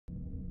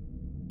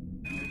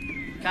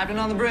Captain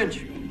on the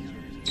bridge.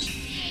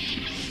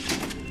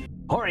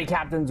 Alright,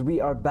 captains,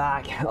 we are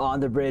back on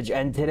the bridge,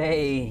 and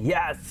today,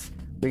 yes,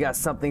 we got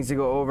some things to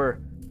go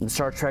over in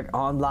Star Trek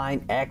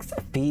Online X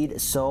feed,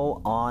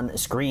 so on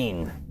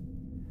screen.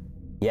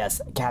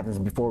 Yes, captains,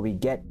 before we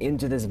get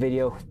into this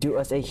video, do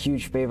us a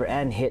huge favor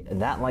and hit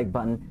that like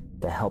button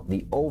to help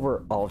the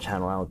overall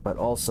channel out. But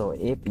also,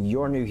 if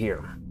you're new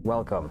here,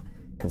 welcome.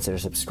 Consider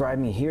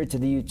subscribing here to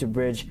the YouTube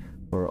bridge.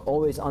 We're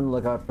always on the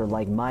lookout for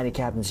like-minded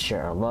captains to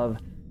share our love,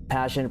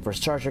 passion for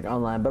Star Trek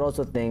Online, but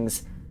also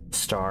things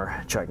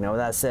Star Trek. Now, with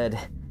that said,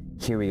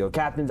 here we go,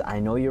 captains. I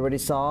know you already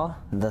saw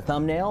the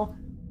thumbnail.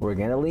 We're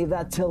gonna leave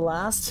that till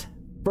last.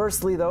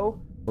 Firstly,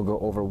 though, we'll go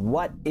over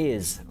what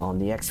is on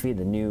the X feed,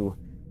 the new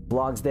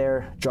blogs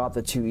there, drop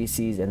the 2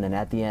 ECs, and then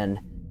at the end,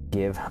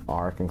 give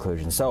our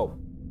conclusion. So,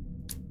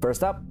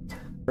 first up,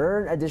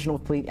 earn additional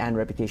fleet and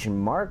reputation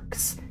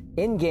marks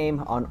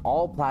in-game on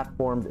all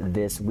platforms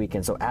this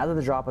weekend. So as of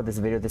the drop of this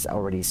video, this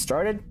already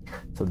started.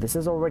 So this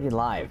is already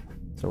live.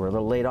 So we're a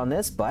little late on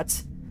this,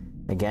 but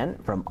again,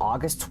 from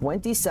August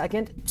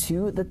 22nd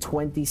to the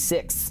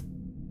 26th,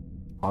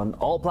 on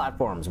all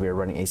platforms, we are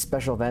running a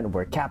special event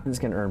where captains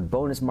can earn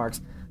bonus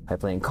marks by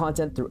playing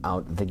content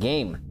throughout the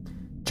game.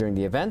 During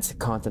the event,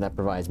 content that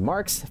provides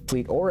marks,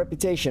 fleet, or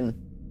reputation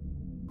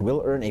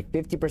will earn a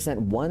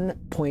 50%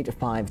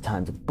 1.5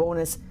 times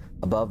bonus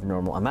above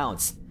normal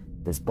amounts.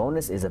 This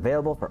bonus is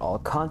available for all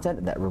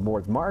content that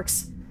rewards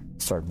marks.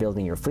 Start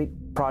building your fleet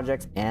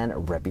projects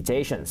and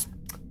reputations.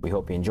 We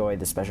hope you enjoy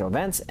the special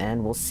events,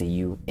 and we'll see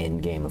you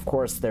in-game. Of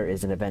course, there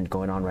is an event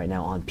going on right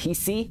now on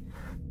PC,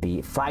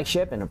 the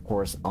flagship, and of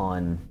course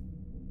on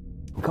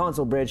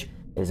console bridge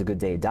is a Good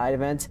Day Die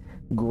event.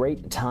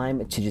 Great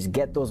time to just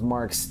get those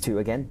marks to,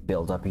 again,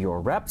 build up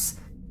your reps,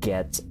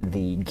 get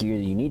the gear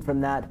that you need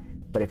from that.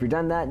 But if you're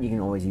done that, you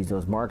can always use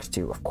those marks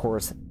to, of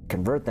course,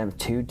 convert them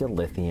to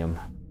dilithium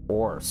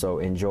ore. So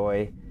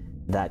enjoy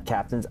that,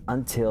 captains,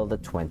 until the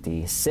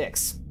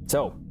 26th.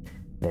 So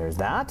there's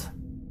that.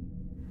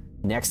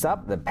 Next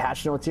up, the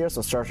patch notes here.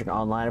 So Star Trek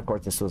Online, of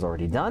course, this was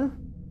already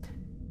done.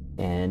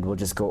 And we'll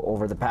just go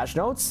over the patch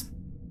notes.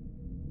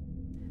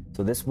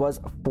 So this was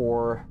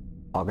for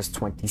August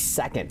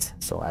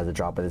 22nd. So as a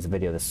drop of this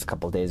video, this is a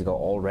couple of days ago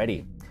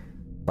already.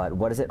 But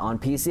what is it on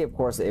PC? Of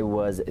course, it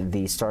was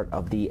the start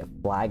of the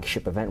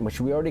flagship event, which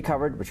we already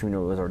covered, which we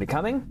knew was already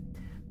coming.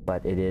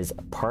 But it is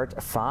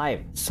part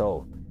 5.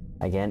 So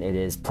again, it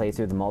is play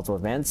through the multiple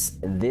events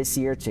this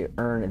year to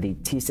earn the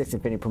T6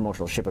 Infinity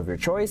promotional ship of your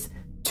choice,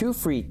 2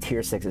 free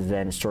Tier 6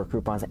 Advantage Store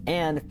coupons,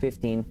 and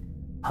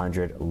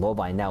 1,500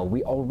 Lobi. Now,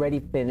 we already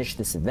finished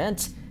this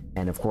event,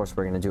 and of course,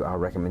 we're going to do our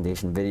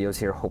recommendation videos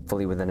here,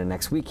 hopefully within the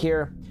next week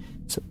here.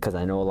 So, because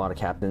I know a lot of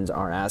captains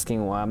are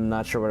asking, well, I'm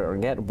not sure what to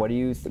get. What do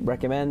you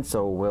recommend?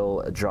 So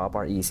we'll drop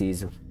our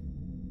ECs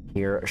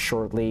here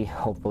shortly,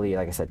 hopefully,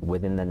 like I said,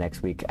 within the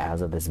next week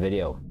as of this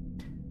video.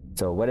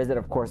 So what is it?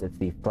 Of course, it's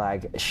the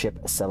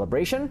flagship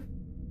celebration,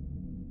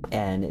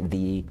 and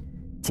the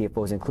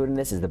TFOs included in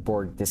this is the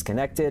Borg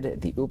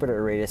Disconnected, the Upita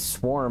Iratus,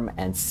 Swarm,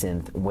 and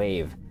Synth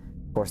Wave.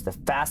 Of course, the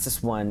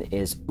fastest one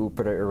is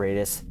Upita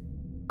Iratus.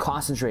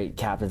 Concentrate,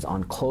 captains,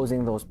 on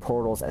closing those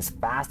portals as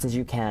fast as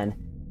you can.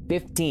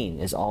 15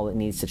 is all it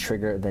needs to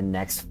trigger the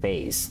next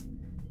phase.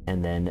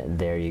 And then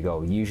there you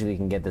go. Usually you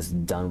can get this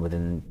done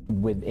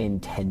within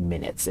 10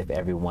 minutes if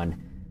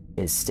everyone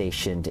is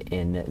stationed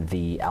in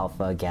the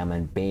alpha, gamma,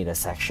 and beta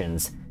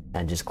sections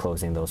and just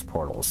closing those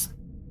portals.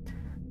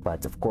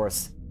 But of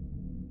course,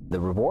 the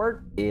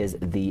reward is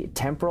the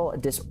Temporal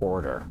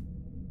Disorder,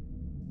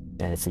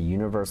 and it's a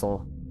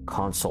universal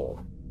console.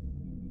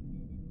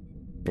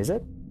 Is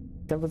it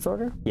Temporal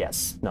Disorder?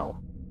 Yes. No,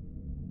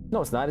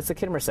 it's not. It's a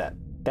Kittimer set.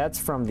 That's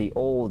from the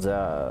old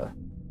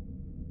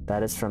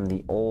that is from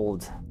the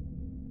old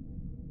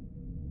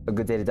A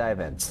Good Day to Die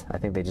event. I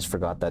think they just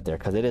forgot that there,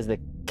 because it is the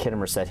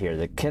Kittimer set here.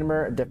 The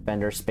Kittimer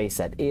Defender space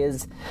set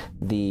is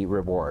the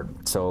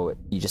reward. So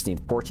you just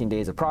need 14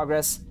 days of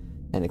progress,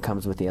 and it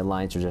comes with the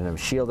Alliance Regenerative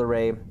Shield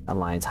Array,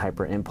 Alliance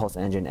Hyper Impulse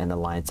Engine, and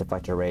Alliance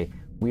Deflector Array.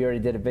 We already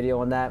did a video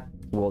on that.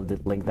 We'll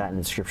link that in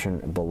the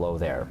description below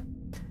there.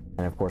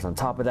 And of course, on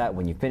top of that,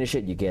 when you finish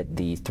it, you get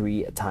the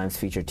 3 times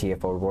featured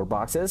TFO reward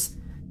boxes.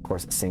 Of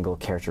course, a single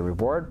character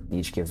reward.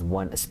 Each gives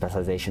 1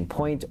 specialization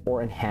point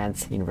or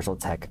enhanced universal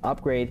tech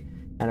upgrade.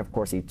 And of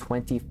course, a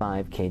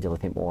 25k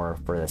dilithium ore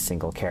for the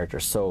single character.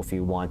 So if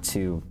you want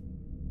to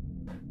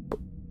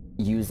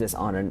use this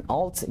on an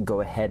alt, go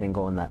ahead and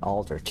go on that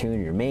alt or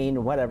tune your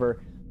main,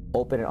 whatever,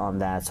 open it on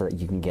that so that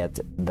you can get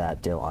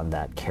that deal on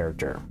that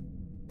character.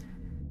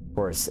 Of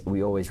course,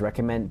 we always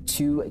recommend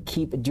to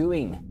keep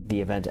doing the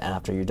event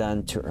after you're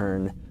done to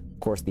earn, of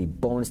course, the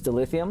bonus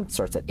dilithium.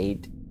 Starts at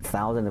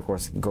 8,000, of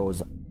course,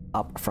 goes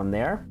up from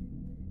there.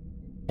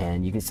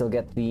 And you can still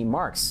get the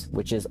marks,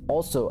 which is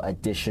also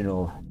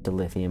additional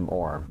dilithium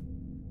ore.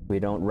 We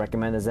don't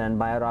recommend the Zen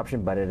buyout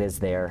option, but it is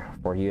there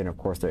for you. And of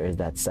course, there is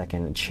that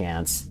second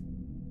chance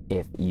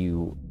if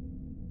you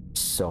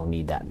so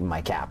need that in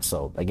my cap.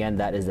 So again,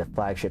 that is the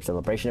flagship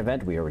celebration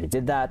event. We already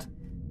did that.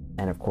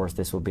 And of course,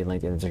 this will be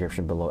linked in the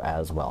description below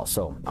as well.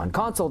 So on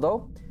console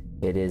though,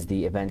 It is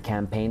the event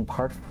campaign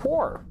part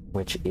 4,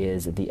 which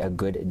is the A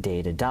Good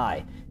Day to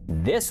Die.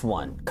 This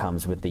one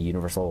comes with the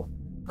Universal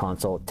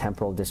Console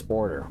Temporal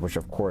Disorder, which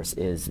of course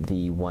is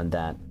the one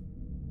that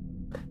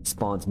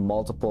spawns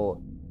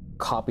multiple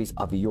copies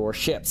of your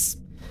ships.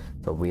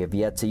 So we have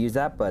yet to use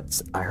that, but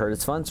I heard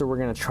it's fun, so we're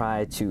going to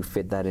try to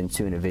fit that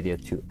into in a video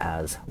too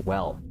as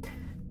well.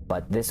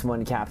 But this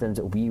one,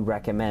 captains, we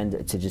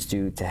recommend to just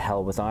do To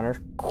Hell with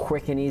Honor,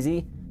 quick and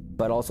easy,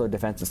 but also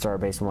Defensive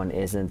Starbase one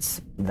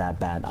isn't that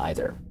bad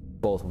either.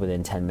 Both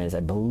within 10 minutes. I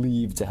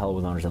believe To Hell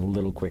with Honor is a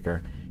little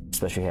quicker,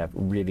 especially if you have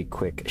really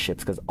quick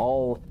ships, because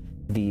all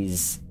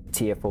these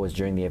TFOs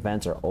during the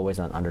events are always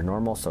on under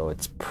normal, so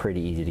it's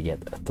pretty easy to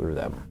get through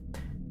them.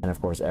 And of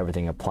course,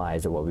 everything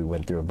applies to what we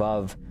went through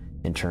above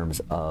in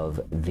terms of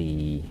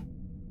the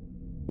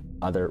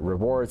other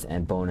rewards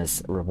and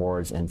bonus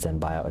rewards and Zen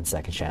buyout and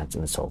second chance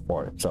and so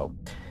forth. So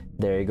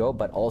there you go.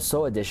 But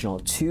also additional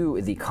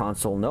to the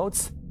console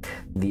notes,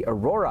 the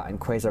Aurora and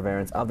Quasar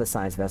variants of the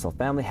Science Vessel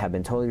family have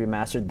been totally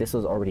remastered. This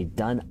was already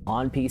done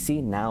on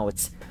PC. Now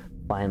it's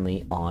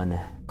finally on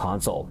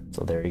console.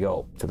 So there you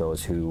go. To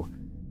those who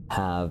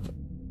have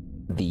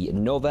the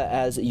Nova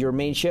as your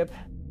main ship,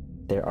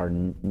 there are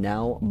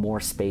now more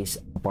space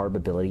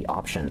barbability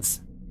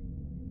options.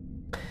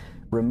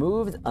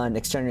 Removed an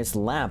extraneous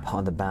lamp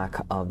on the back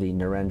of the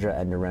Narendra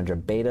and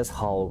Narendra Beta's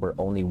hull where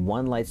only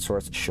one light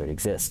source should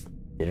exist.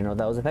 Didn't know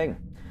that was a thing.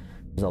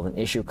 Resolved an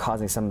issue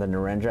causing some of the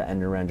Narendra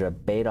and Narendra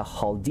Beta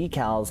hull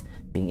decals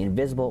being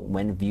invisible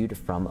when viewed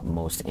from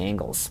most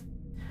angles.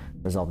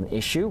 Resolved an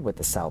issue with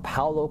the Sao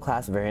Paulo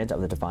class variant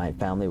of the Defiant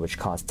family, which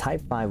caused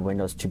Type 5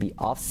 windows to be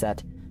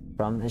offset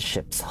from the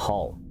ship's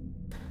hull.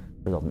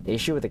 Resolved an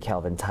issue with the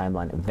Kelvin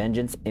Timeline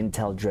Vengeance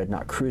Intel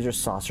Dreadnought Cruiser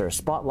saucer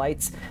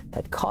spotlights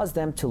that caused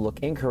them to look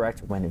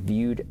incorrect when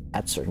viewed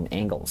at certain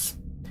angles.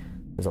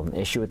 Resolved an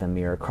issue with the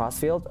Mirror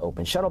Crossfield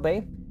Open Shuttle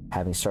Bay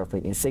having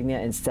Starfleet insignia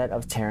instead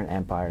of Terran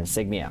Empire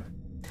insignia.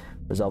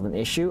 Resolved an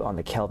issue on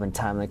the Kelvin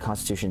Timeline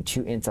Constitution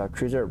 2 Intel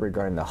Cruiser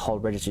regarding the hull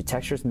registry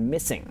textures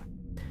missing.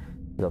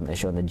 Resolved an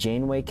issue on the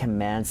Janeway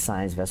Command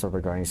Science Vessel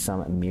regarding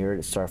some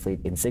mirrored Starfleet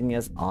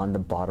insignias on the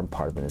bottom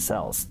part of the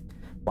nacelles.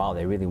 Wow,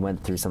 they really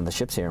went through some of the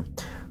ships here.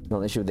 Resolved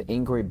an issue with the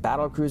Inquiry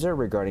Battle Cruiser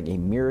regarding a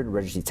mirrored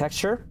registry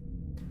texture.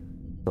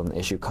 Resolved an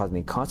issue causing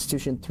the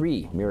Constitution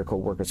 3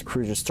 Miracle Workers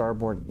Cruiser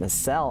starboard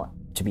nacelle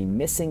to be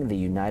missing the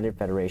United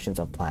Federations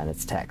of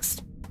Planets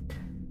text.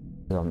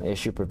 Resolved an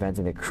issue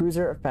preventing the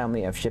cruiser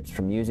family of ships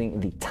from using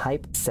the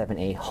Type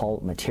 7A hull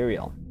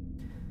material.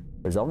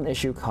 Resolved an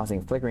issue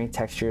causing flickering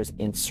textures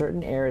in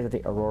certain areas of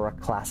the Aurora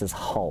class's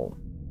hull.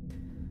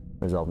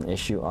 Resolved an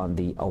issue on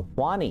the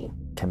Awani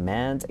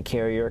command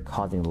carrier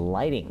causing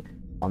lighting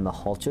on the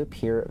hull to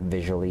appear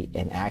visually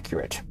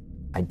inaccurate.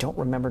 I don't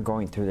remember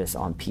going through this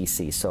on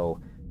PC, so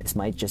this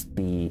might just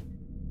be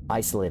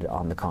isolated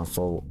on the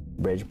console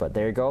bridge, but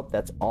there you go.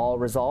 That's all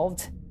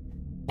resolved,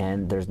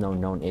 and there's no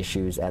known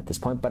issues at this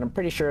point, but I'm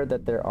pretty sure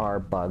that there are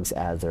bugs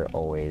as there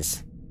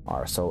always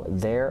are. So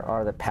there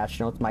are the patch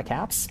notes, my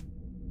caps.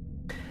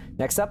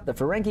 Next up, the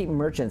Ferengi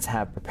merchants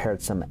have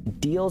prepared some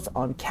deals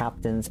on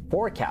captains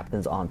for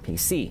captains on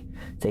PC.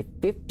 Save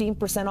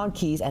 15% on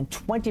keys and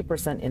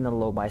 20% in the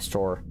Lobi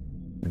store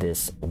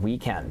this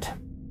weekend.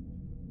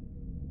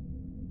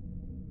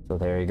 So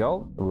there you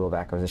go. Rule of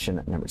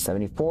acquisition number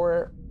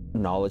 74,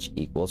 knowledge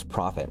equals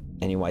profit.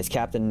 Any wise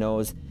captain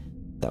knows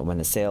that when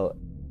a sale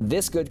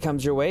this good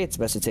comes your way, it's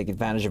best to take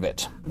advantage of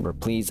it. We're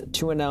pleased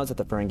to announce that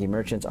the Ferengi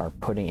merchants are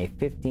putting a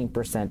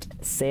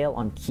 15% sale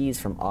on keys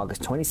from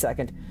August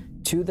 22nd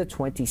to the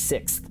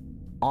 26th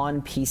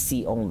on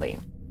PC only.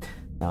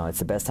 Now, it's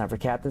the best time for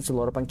captains to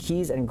load up on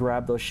keys and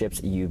grab those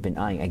ships you've been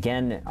eyeing.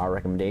 Again, our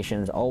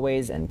recommendations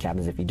always, and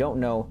captains, if you don't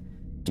know,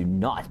 do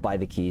not buy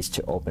the keys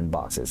to open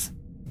boxes.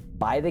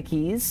 Buy the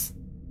keys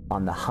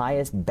on the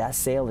highest,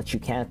 best sale that you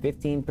can.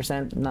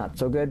 15%, not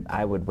so good.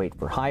 I would wait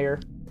for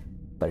higher.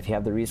 But if you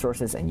have the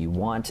resources and you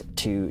want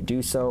to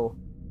do so,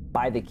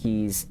 buy the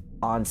keys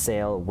on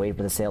sale, wait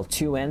for the sale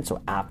to end.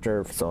 So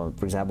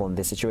for example, in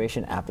this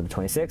situation, after the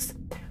 26th,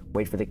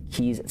 wait for the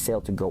keys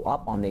sale to go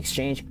up on the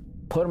exchange,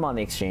 put them on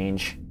the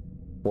exchange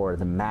for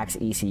the max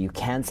EC you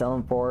can sell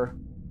them for,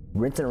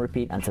 rinse and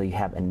repeat until you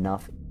have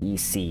enough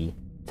EC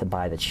to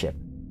buy the ship.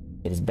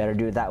 It is better to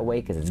do it that way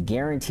because it's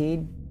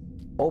guaranteed.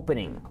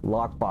 Opening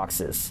lock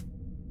boxes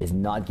is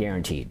not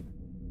guaranteed.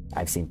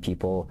 I've seen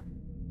people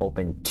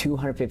open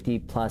 250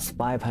 plus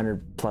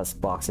 500 plus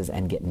boxes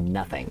and get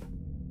nothing.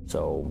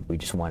 So we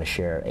just want to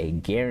share a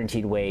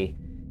guaranteed way.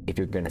 If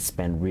you're going to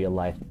spend real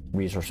life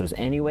resources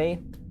anyway,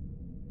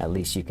 at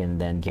least you can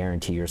then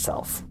guarantee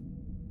yourself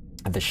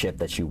the ship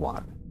that you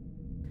want.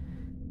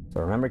 So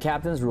remember,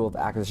 captains, rule of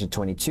acquisition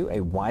 22, a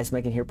wise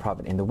man can hear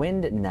profit in the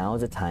wind. Now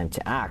is the time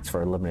to act.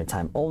 For a limited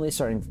time only,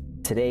 starting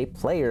today,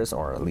 players,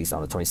 or at least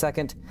on the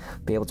 22nd,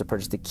 be able to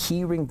purchase the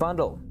Key Ring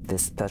Bundle.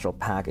 This special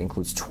pack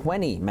includes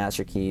 20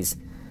 master keys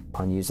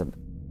upon use of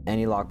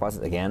any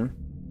lockboxes. Again,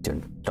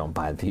 don't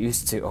buy the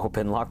used to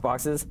open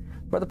lockboxes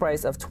for the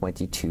price of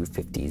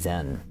 2250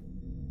 Zen.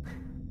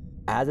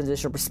 As an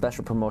additional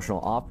special promotional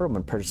offer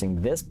when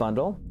purchasing this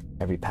bundle,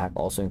 Every pack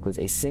also includes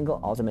a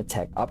single Ultimate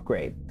Tech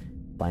upgrade.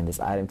 Applying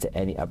this item to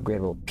any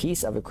upgradable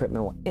piece of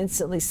equipment will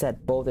instantly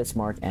set both its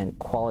mark and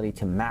quality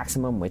to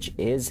maximum, which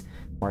is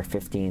Mark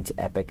 15 to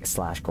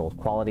Epic/Gold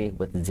quality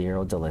with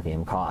 0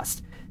 dilithium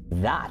cost.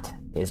 That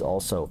is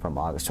also from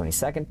August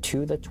 22nd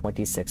to the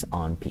 26th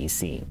on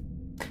PC.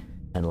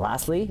 And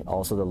lastly,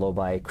 also the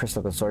Lobi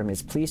Crystal Consortium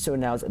is pleased to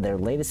announce their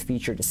latest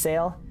feature to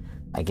sale.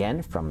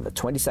 Again, from the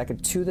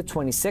 22nd to the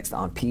 26th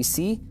on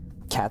PC,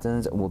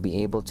 captains will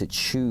be able to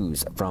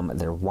choose from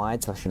their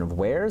wide selection of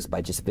wares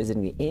by just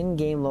visiting the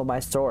in-game Lobi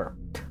store.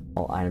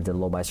 All items in the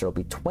Lobi store will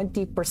be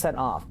 20%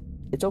 off.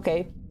 It's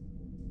okay.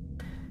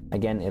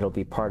 Again, it'll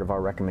be part of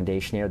our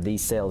recommendation here.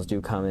 These sales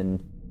do come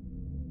in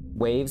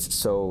waves,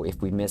 so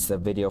if we miss a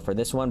video for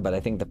this one, but I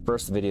think the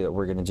first video that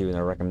we're going to do in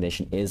our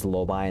recommendation is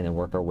Lobi, and then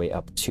work our way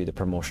up to the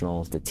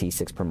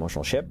T6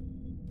 promotional ship.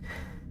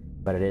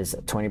 But it is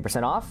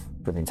 20% off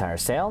for the entire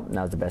sale.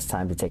 Now's the best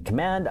time to take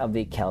command of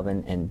the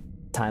Kelvin and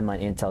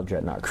Timeline Intel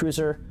Dreadnought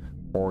Cruiser,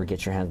 or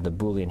get your hands on the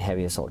Boolean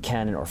Heavy Assault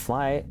Cannon, or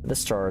fly the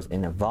stars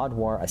in a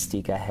Vodwar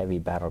Astika Heavy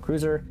Battle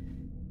Cruiser,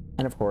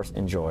 and of course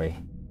enjoy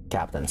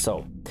Captain.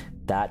 So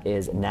that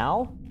is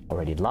now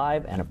already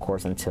live, and of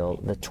course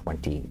until the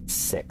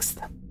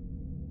 26th.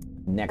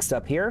 Next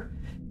up here,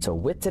 so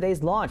with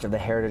today's launch of the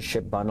Heritage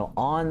Ship Bundle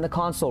on the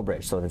console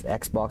bridge, so this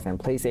Xbox and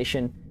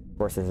PlayStation, of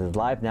course this is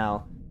live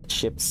now,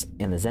 ships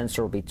in the Zen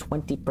store will be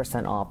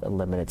 20% off at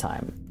limited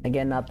time.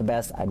 Again, not the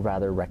best. I'd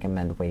rather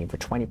recommend waiting for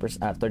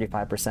 20%,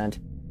 35%,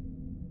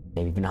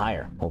 maybe even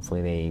higher.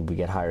 Hopefully we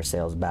get higher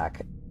sales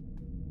back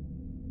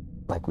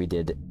like we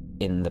did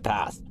in the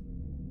past.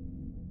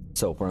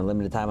 So for a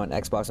limited time on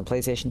Xbox and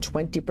PlayStation,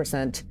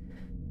 20%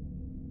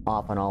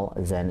 off on all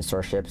Zen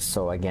store ships.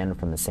 So again,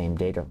 from the same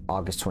date of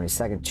August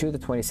 22nd to the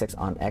 26th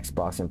on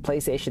Xbox and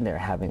PlayStation, they're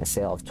having a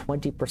sale of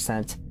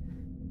 20%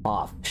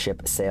 off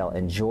ship sale.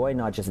 Enjoy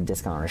not just a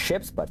discount on our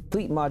ships, but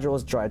fleet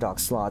modules, dry dock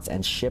slots,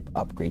 and ship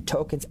upgrade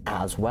tokens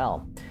as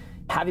well.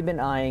 Have you been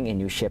eyeing a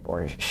new ship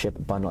or ship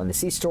bundle in the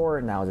C store?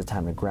 Now is the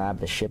time to grab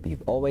the ship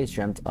you've always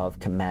dreamt of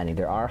commanding.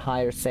 There are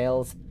higher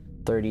sales,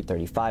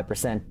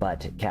 30-35%,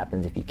 but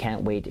captains, if you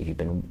can't wait, if you've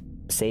been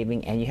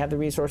saving and you have the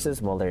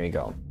resources, well, there you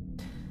go.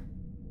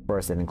 Of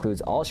course, it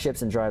includes all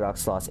ships and dry dock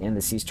slots in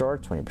the C store,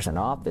 20%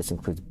 off. This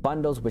includes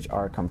bundles which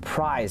are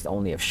comprised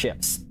only of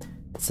ships.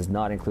 This does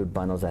not include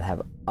bundles that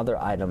have other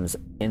items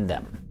in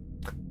them.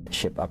 The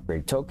ship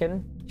upgrade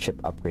token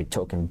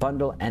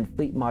bundle, and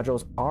fleet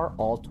modules are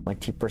all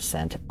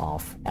 20%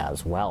 off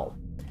as well.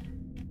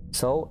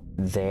 So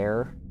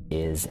there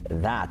is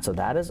that. So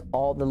that is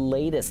all the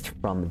latest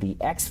from the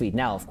X feed.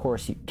 Now, of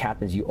course,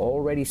 captains, you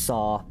already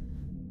saw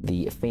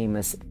the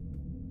famous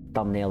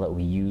thumbnail that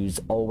we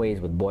use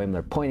always with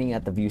Boimler pointing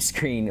at the view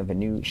screen of a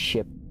new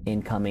ship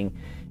incoming,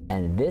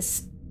 and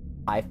this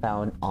I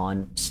found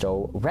on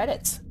Stowe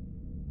Reddit.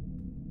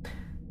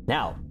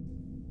 Now,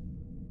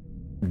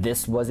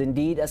 this was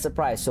indeed a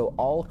surprise, so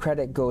all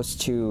credit goes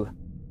to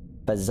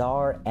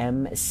Bazaar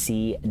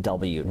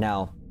MCW.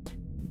 Now,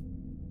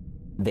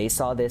 they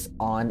saw this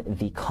on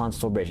the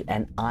console bridge,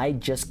 and I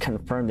just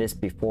confirmed this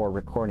before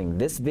recording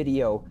this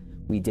video.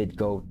 We did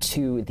go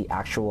to the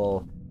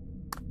actual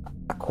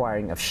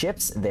acquiring of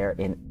ships there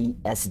in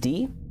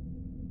ESD,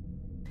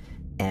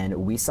 and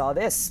we saw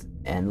this,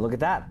 and look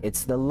at that.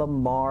 It's the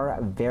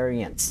LAMARR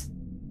variant,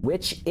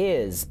 which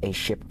is a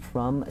ship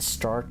from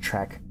Star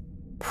Trek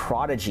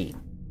Prodigy.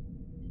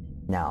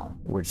 Now,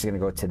 we're just going to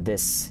go to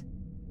this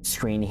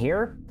screen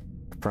here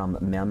from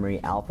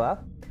Memory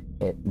Alpha.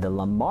 The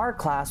LAMARR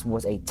class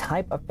was a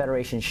type of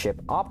Federation ship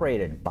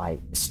operated by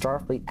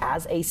Starfleet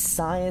as a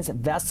science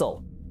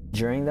vessel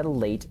during the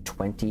late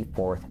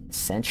 24th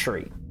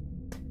century.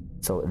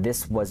 So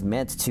this was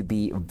meant to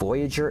be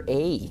Voyager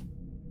A.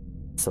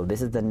 So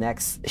this is the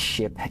next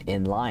ship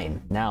in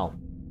line. Now,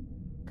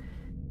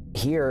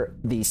 here,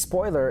 the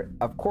spoiler,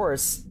 of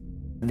course,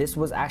 this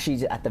was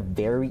actually at the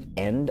very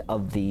end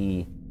of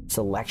the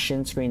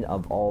selection screen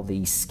of all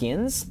the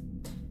skins.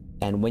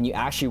 And when you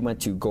actually went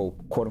to go,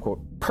 quote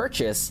unquote,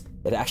 purchase,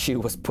 it actually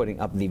was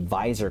putting up the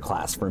Visor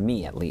class, for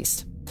me at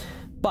least.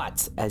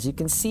 But as you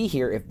can see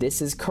here, if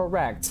this is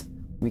correct,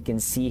 we can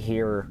see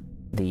here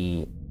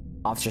the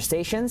officer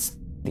stations,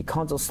 the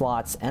console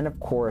slots, and of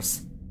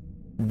course,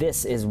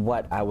 this is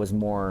what I was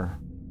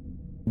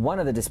one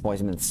of the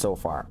disappointments so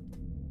far,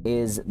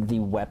 is the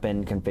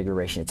weapon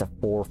configuration. It's a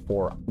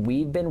 4-4.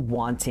 We've been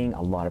wanting,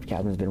 a lot of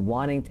captains have been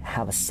wanting to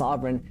have a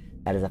Sovereign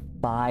that is a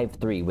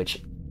 5-3,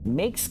 which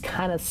makes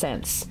kind of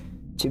sense,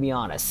 to be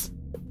honest,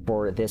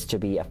 for this to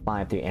be a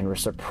 5-3, and we're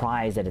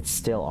surprised that it's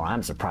still, or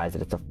I'm surprised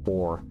that it's a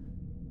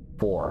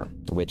 4-4,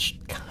 which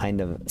kind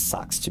of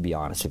sucks, to be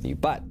honest with you.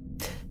 But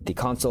the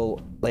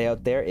console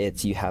layout there,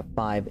 you have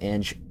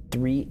 5-inch,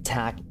 3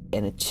 tack,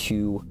 and a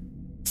 2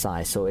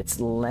 size, so it's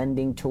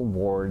lending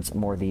towards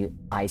more the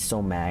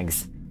ISO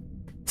mags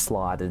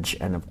slottage,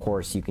 and of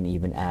course you can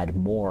even add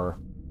more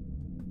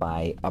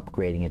by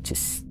upgrading it to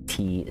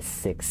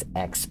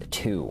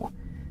T6X2.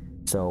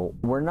 So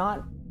we're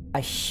not a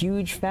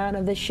huge fan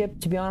of this ship,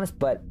 to be honest,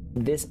 but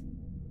this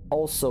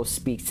also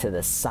speaks to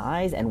the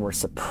size, and we're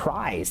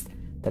surprised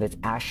that it's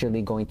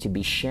actually going to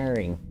be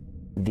sharing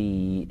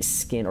the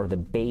skin or the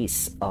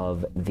base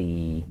of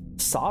the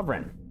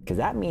Sovereign, because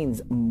that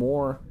means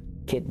more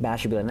kit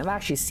bashability. And I've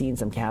actually seen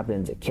some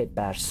captains kit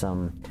bash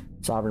some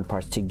Sovereign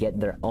parts to get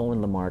their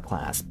own LAMARR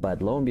class,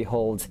 but lo and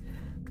behold,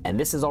 and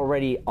this is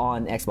already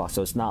on Xbox,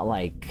 so it's not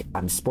like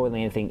I'm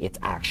spoiling anything, it's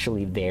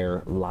actually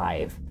there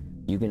live.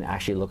 You can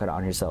actually look at it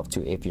on yourself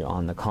too if you're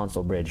on the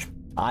console bridge.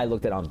 I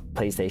looked at it on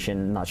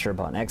PlayStation, not sure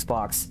about an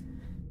Xbox,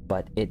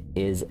 but it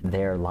is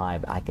there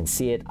live. I can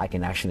see it, I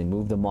can actually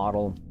move the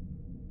model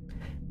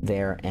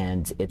there,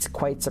 and it's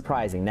quite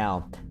surprising.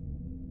 Now,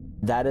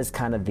 that is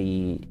kind of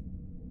the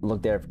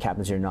look there. For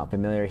captains who are not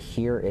familiar,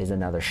 here is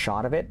another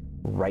shot of it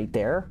right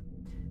there.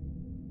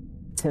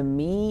 To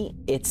me,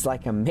 it's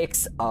like a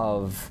mix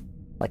of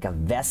like a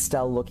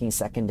Vestal looking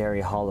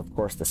secondary hull, of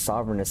course, the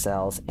Sovereign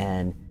nacelles,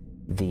 and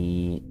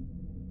the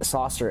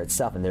saucer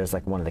itself. And there's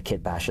like one of the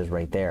kit bashes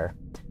right there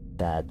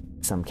that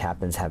some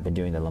captains have been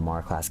doing, the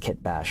LAMARR class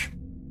kit bash.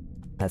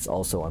 That's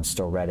also on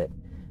Store Reddit.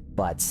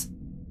 But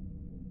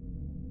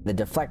the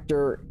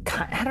deflector,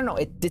 I don't know,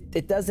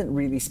 it doesn't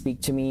really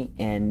speak to me.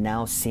 And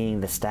now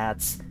seeing the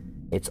stats,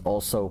 it's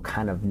also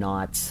kind of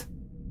not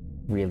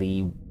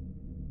really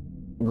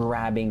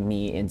grabbing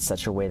me in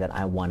such a way that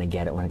I want to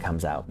get it when it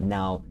comes out.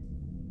 Now,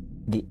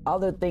 the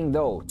other thing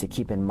though to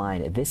keep in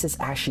mind, this is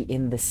actually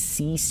in the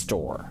C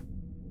store.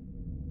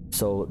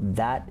 So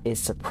that is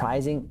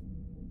surprising.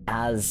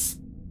 As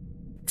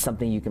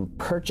something you can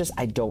purchase,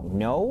 I don't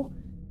know.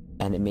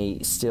 And it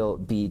may still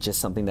be just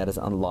something that is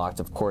unlocked,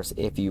 of course,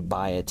 if you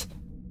buy it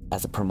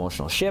as a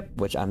promotional ship,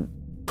 which I'm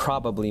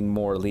probably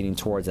more leaning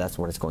towards that's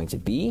what it's going to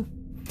be,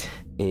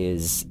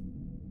 is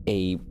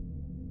a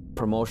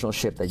promotional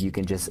ship that you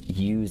can just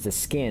use the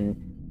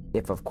skin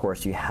if, of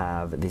course, you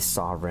have the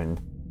Sovereign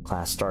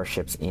class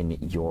starships in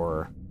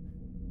your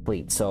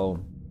fleet. So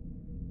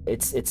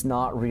it's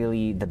not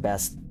really the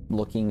best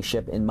looking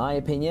ship in my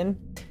opinion.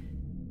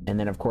 And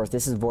then, of course,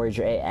 this is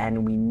Voyager A,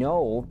 and we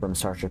know from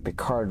Star Trek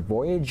Picard,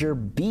 Voyager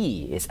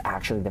B is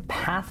actually the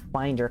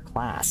Pathfinder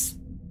class.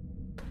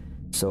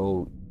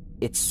 So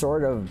it's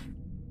sort of,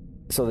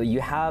 so that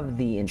you have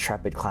the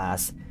Intrepid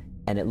class,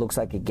 and it looks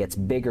like it gets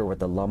bigger with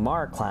the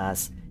LAMARR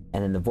class,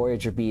 and then the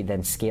Voyager B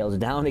then scales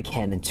down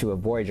again into a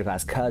Voyager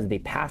class, because the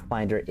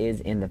Pathfinder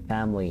is in the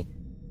family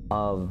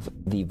of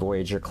the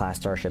Voyager class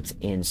starships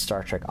in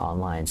Star Trek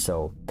Online.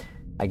 So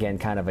again,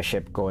 kind of a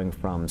ship going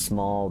from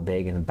small,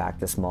 big, and back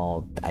to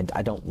small.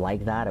 I don't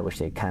like that. I wish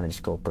they'd kind of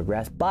just go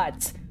progress.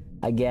 But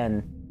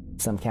again,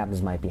 some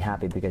captains might be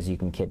happy because you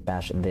can kit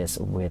bash this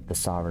with the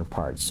Sovereign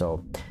part.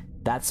 So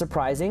that's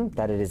surprising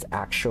that it is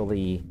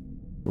actually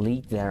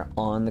leaked there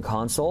on the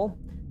console.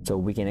 So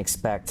we can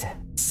expect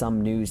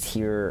some news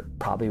here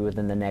probably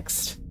within the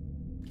next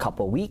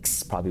couple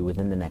weeks, probably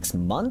within the next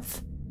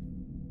month,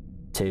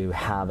 to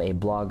have a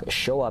blog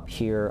show up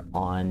here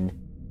on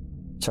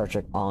Star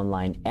Trek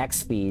Online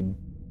X feed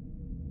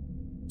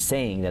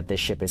saying that this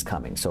ship is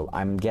coming. So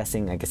I'm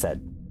guessing, like I said,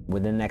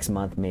 within the next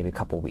month, maybe a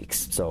couple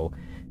weeks. So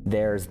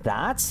there's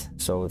that.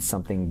 So it's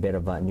something bit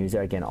of news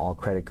there. Again, all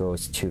credit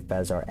goes to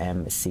Fezar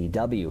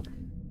MCW.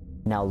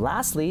 Now,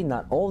 lastly,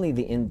 not only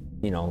the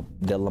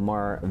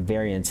LAMARR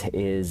variant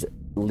is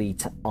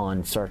leaked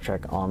on Star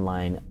Trek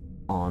Online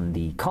on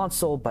the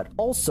console, but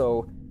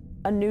also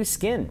a new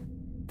skin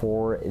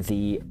for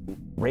the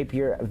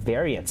Rapier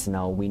variants.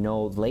 Now, we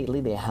know lately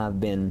they have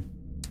been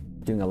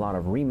doing a lot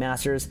of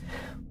remasters.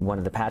 One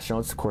of the patch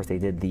notes, of course, they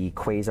did the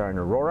Quasar and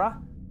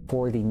Aurora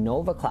for the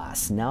Nova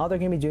class. Now they're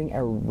going to be doing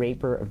a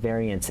Rapier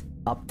variant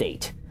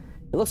update.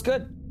 It looks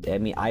good. I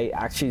mean, I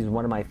actually is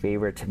one of my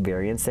favorite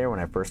variants there when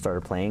I first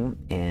started playing,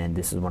 and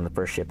this is one of the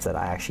first ships that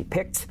I actually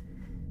picked.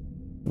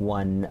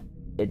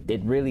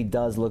 It really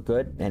does look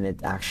good, and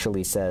it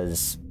actually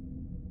says,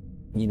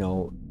 you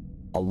know,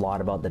 a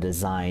lot about the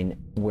design.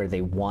 Where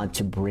they want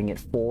to bring it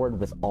forward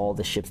with all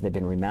the ships they've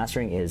been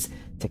remastering is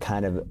to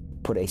kind of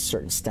put a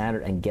certain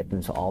standard and get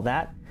them to all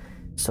that.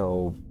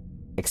 So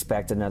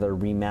expect another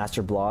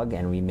remaster blog,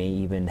 and we may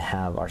even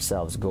have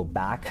ourselves go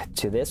back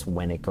to this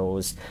when it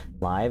goes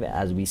live,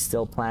 as we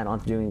still plan on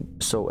doing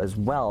so as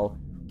well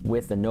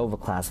with the Nova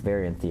class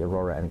variant, the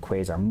Aurora and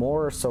Quasar.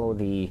 More so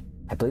the,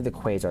 I believe the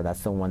Quasar,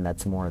 that's the one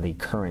that's more the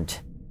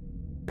current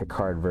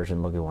Picard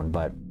version looking one,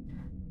 but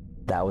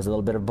that was a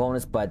little bit of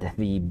bonus. But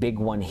the big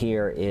one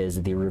here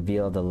is the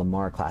reveal of the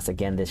LAMARR class.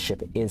 Again, this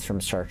ship is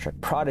from Star Trek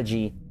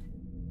Prodigy,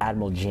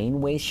 Admiral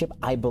Janeway's ship,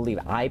 I believe.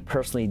 I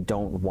personally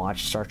don't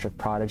watch Star Trek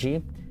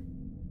Prodigy.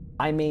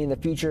 I may in the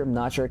future. I'm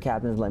not sure.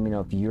 Captains, let me know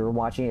if you're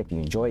watching it, if you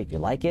enjoy it, if you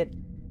like it,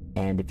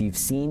 and if you've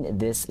seen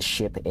this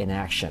ship in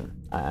action.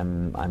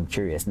 I'm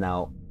curious.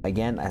 Now,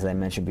 again, as I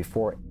mentioned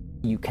before,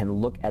 you can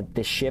look at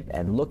this ship,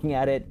 and looking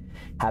at it,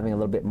 having a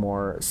little bit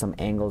more, some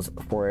angles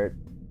for it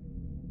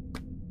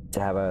to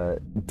have a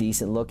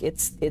decent look.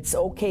 It's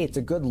okay. It's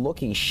a good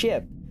looking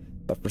ship,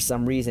 but for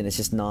some reason, it's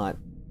just not.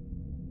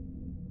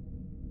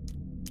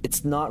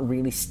 It's not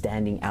really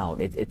standing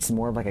out. It's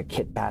more of like a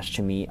kit bash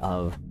to me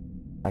of,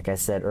 like I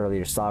said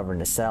earlier, Sovereign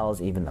nacelles,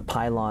 even the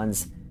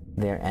pylons.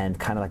 there, and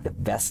kind of like the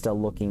Vesta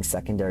looking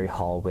secondary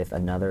hull with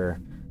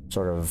another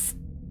sort of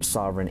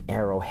Sovereign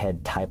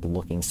arrowhead type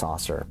looking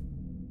saucer.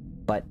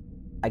 But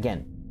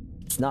again,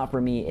 it's not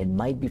for me, it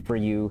might be for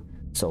you,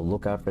 so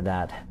look out for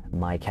that.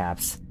 My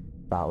caps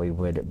thought we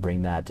would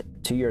bring that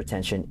to your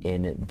attention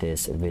in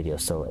this video.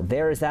 So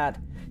there is that,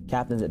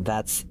 captains.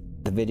 That's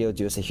the video.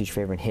 Do us a huge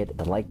favor and hit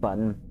the like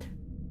button,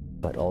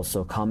 but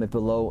also comment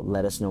below,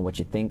 let us know what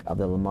you think of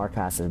the LAMARR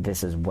class, if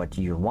this is what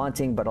you're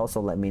wanting, but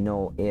also let me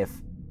know if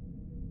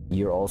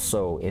you're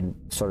also in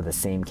sort of the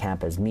same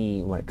camp as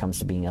me when it comes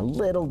to being a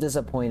little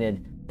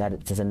disappointed that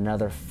it is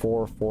another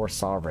 4/4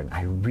 Sovereign.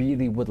 I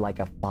really would like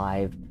a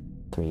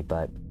 5/3,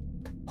 but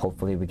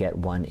hopefully we get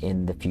one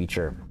in the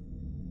future,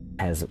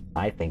 as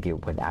I think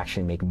it would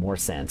actually make more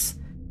sense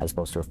as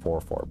opposed to a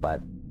 4/4.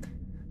 But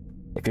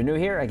if you're new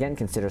here, again,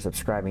 consider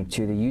subscribing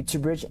to the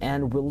YouTube Bridge,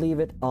 and we'll leave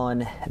it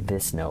on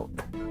this note.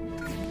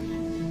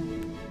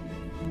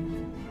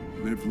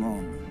 Live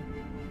long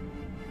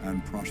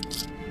and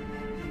prosper.